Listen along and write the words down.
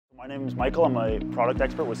My name is Michael. I'm a product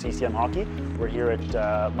expert with CCM Hockey. We're here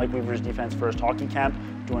at Mike Weaver's Defense First Hockey Camp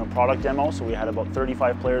doing a product demo. So we had about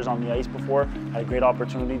 35 players on the ice before. Had a great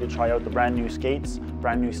opportunity to try out the brand new skates,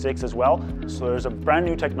 brand new sticks as well. So there's a brand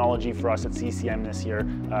new technology for us at CCM this year,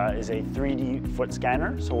 is a 3D foot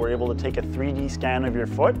scanner. So we're able to take a 3D scan of your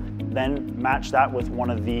foot, then match that with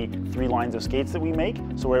one of the 3 lines of skates that we make.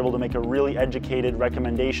 So we're able to make a really educated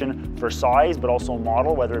recommendation for size, but also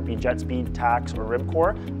model, whether it be jet speed, tax, or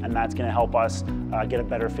ribcore, and that's going to help us get a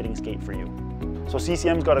better fitting skate for you. So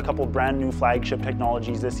CCM's got a couple brand new flagship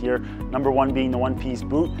technologies this year. Number 1 being the one-piece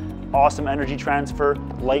boot. Awesome energy transfer,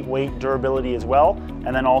 lightweight, durability as well,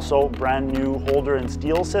 and then also brand new holder and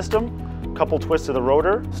steel system. Couple twists of the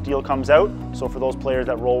rotor, steel comes out. So for those players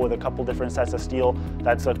that roll with a couple different sets of steel,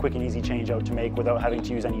 that's a quick and easy change out to make without having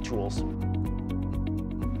to use any tools.